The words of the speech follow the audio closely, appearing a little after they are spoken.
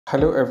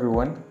Hello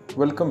everyone,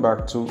 welcome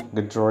back to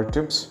the Droid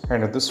Tips,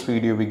 and in this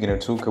video we're going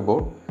to talk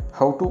about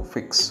how to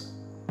fix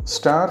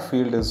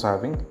Starfield is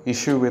having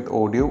issue with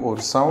audio or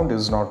sound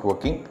is not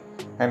working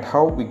and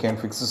how we can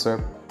fix this up.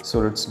 So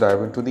let's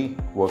dive into the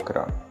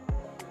workaround.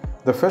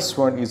 The first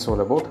one is all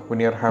about when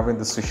you're having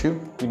this issue,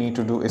 we need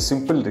to do a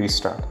simple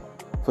restart.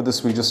 For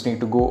this we just need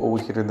to go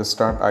over here in the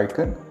start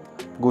icon,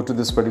 go to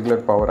this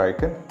particular power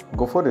icon,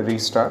 go for a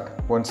restart.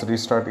 Once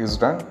restart is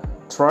done,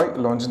 try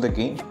launching the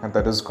game and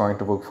that is going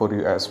to work for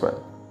you as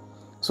well.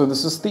 So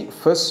this is the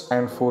first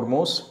and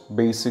foremost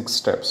basic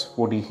steps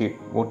what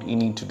you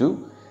need to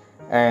do,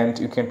 and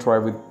you can try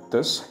with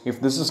this. If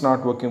this is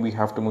not working, we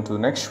have to move to the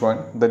next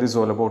one. That is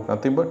all about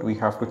nothing but we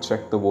have to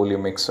check the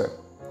volume mixer.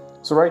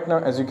 So right now,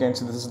 as you can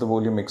see, this is the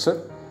volume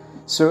mixer.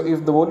 So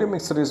if the volume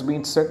mixer is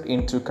being set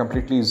into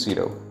completely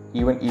zero,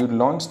 even you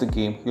launch the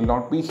game, you'll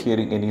not be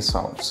hearing any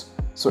sounds.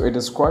 So it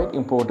is quite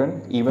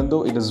important, even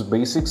though it is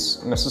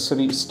basics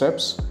necessary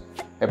steps,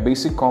 a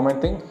basic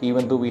common thing,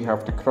 even though we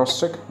have to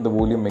cross-check the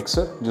volume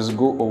mixer, just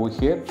go over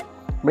here,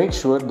 make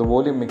sure the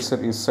volume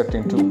mixer is set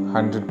into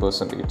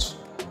 100%.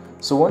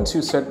 So once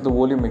you set the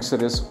volume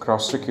mixer is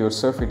cross-check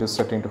yourself, it is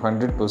set into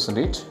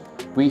 100%,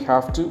 we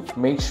have to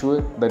make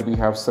sure that we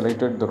have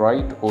selected the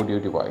right audio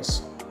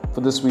device.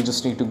 For this we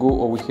just need to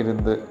go over here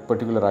in the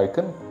particular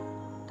icon,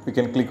 we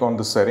can click on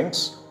the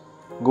settings,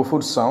 go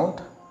for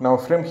sound. Now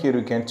from here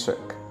you can check.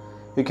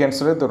 You can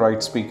select the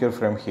right speaker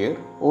from here,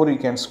 or you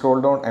can scroll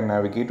down and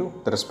navigate to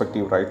the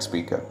respective right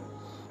speaker.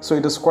 So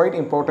it is quite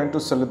important to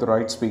select the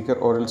right speaker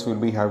or else you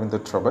will be having the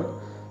trouble.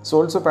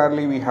 So also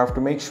parallelly we have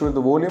to make sure the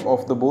volume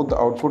of both the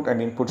output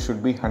and input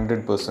should be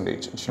 100%.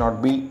 It should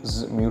not be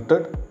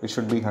muted, it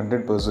should be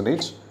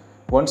 100%.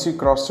 Once you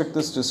cross check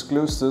this, just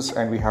close this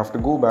and we have to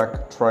go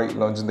back, try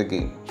launching the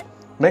game.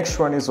 Next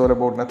one is all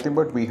about nothing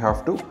but we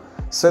have to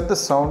set the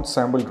sound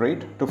sample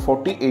rate to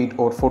 48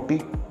 or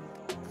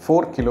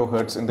 44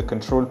 kilohertz in the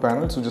control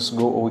panel. So just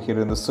go over here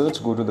in the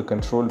search, go to the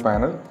control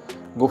panel,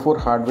 go for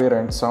hardware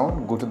and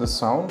sound, go to the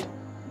sound.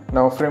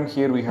 Now from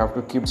here we have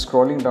to keep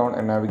scrolling down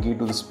and navigate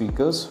to the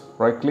speakers,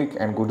 right click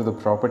and go to the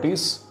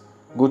properties,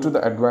 go to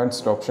the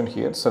advanced option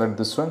here, select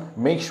this one,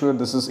 make sure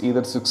this is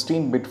either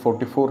 16-bit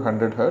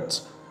 4400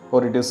 Hz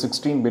or it is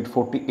 16-bit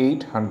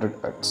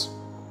 4800 Hz.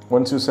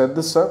 Once you set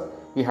this up,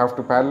 you have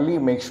to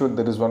parallelly make sure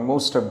there is one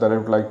more step that I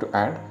would like to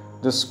add.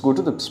 Just go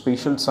to the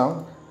spatial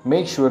sound,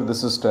 make sure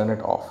this is turned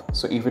it off.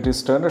 So if it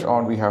is turned it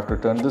on, we have to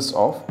turn this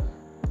off,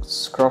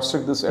 cross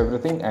check this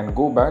everything and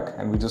go back,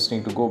 and we just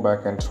need to go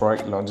back and try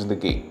launching the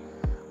game.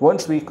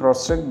 Once we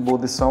cross check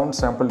both the sound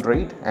sample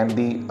rate and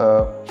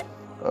the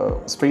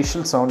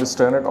spatial sound is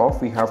turned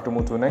off, we have to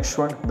move to the next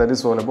one. That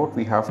is all about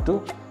we have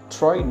to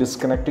try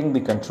disconnecting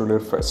the controller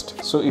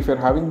first. So if you're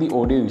having the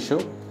audio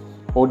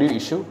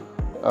issue,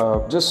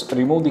 just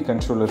remove the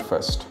controller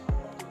first,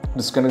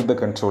 disconnect the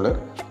controller,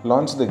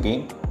 launch the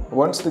game.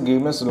 Once the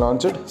game is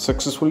launched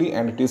successfully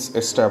and it is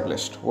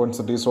established, once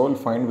it is all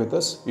fine with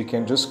us, you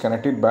can just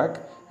connect it back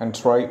and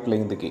try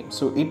playing the game.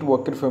 So it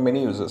worked for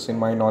many users in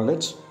my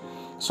knowledge.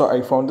 So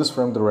I found this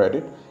from the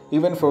Reddit.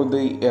 Even for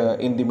the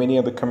in the many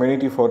other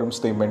community forums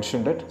they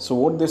mentioned it. So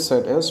what they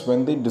said is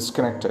when they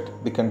disconnected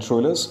the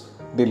controllers,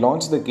 they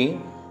launched the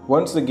game.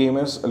 Once the game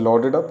is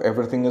loaded up,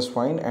 everything is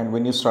fine, and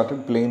when you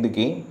started playing the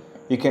game,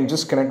 you can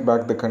just connect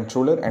back the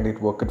controller and it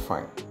worked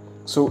fine.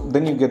 So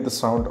then you get the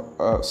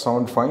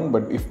sound fine,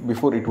 but if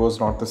before it was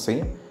not the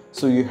same,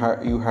 so you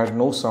had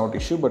no sound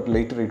issue, but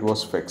later it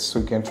was fixed. So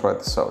you can try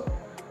this out.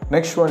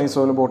 Next one is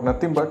all about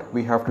nothing but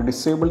we have to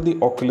disable the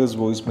Oculus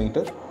voice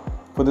meter.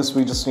 For this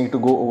we just need to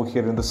go over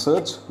here in the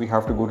search, we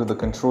have to go to the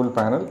control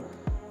panel,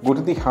 go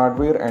to the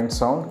hardware and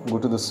sound, go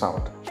to the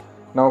sound.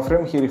 Now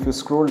from here if you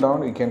scroll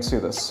down, you can see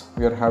this,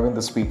 we are having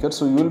the speaker,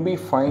 so you will be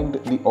find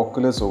the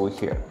Oculus over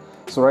here.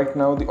 So right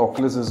now the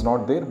Oculus is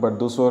not there, but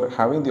those who are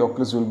having the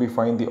Oculus will be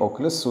find the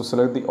Oculus. So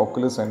select the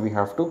Oculus and we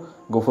have to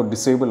go for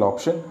disable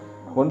option.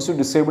 Once you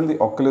disable the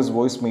Oculus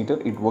voice meter,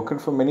 it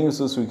worked for many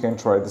users, so you can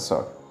try this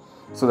out.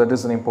 So that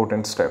is an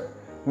important step.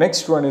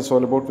 Next one is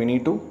all about we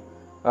need to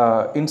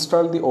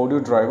install the audio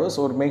drivers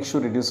or make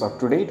sure it is up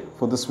to date.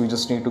 For this we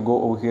just need to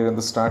go over here in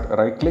the start,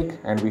 right click,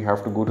 and we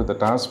have to go to the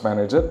task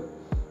manager.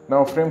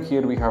 Now from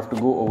here we have to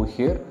go over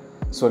here,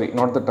 sorry,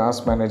 not the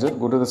task manager,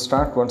 go to the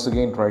start, once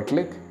again right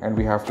click, and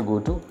we have to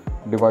go to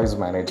device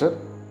manager.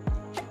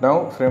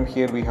 Now from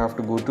here we have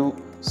to go to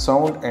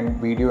sound and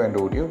video and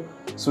audio.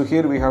 So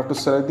here we have to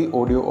select the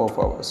audio of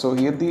ours. So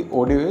here the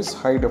audio is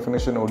high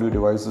definition audio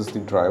device is the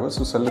driver.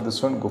 So select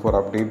this one, go for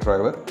update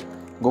driver,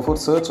 go for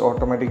search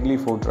automatically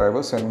for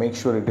drivers and make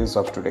sure it is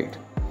up to date.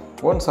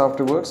 Once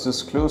afterwards,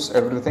 just close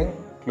everything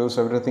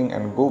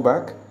and go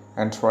back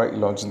and try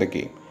launching the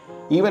game.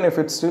 Even if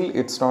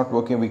it's not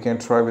working, we can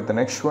try with the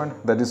next one.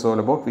 That is all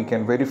about we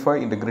can verify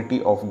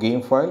integrity of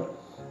game file.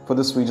 For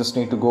this we just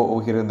need to go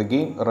over here in the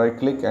game, right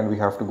click, and we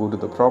have to go to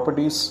the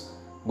properties,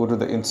 go to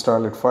the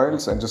installed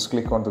files and just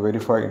click on the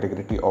verify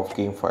integrity of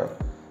game file.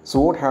 So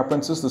what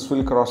happens is this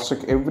will cross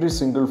check every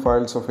single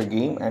files of a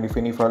game, and if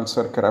any files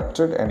are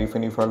corrupted and if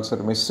any files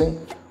are missing,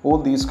 all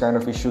these kind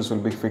of issues will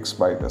be fixed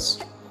by this.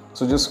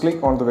 So just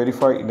click on the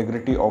verify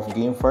integrity of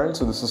game file.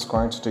 So this is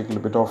going to take a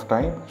little bit of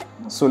time.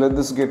 So let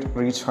this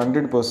reach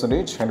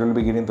 100% and we'll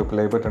be getting the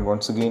play button.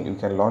 Once again, you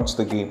can launch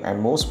the game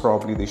and most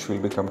probably this will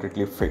be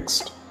completely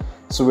fixed.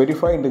 So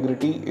verify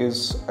integrity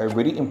is a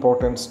very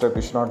important step.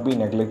 You should not be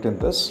neglecting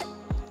this.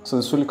 So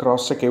this will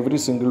cross check every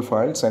single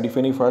files, and if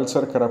any files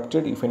are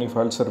corrupted, if any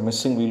files are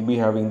missing, we'll be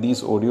having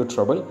these audio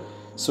trouble.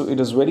 So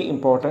it is very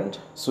important.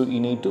 So you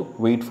need to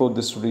wait for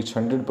this to reach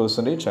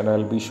 100% and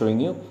I'll be showing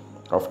you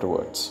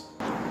afterwards.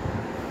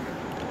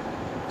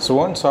 So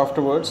once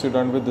afterwards you're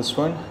done with this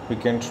one, we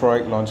can try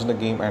launching the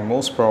game and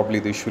most probably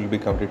this will be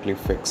completely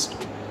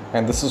fixed.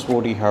 And this is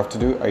what you have to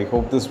do. I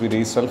hope this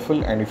video is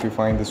helpful, and if you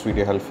find this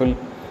video helpful,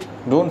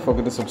 don't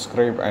forget to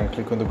subscribe and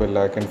click on the bell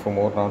icon for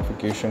more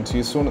notifications. See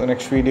you soon in the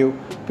next video.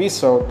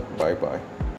 Peace out. Bye bye.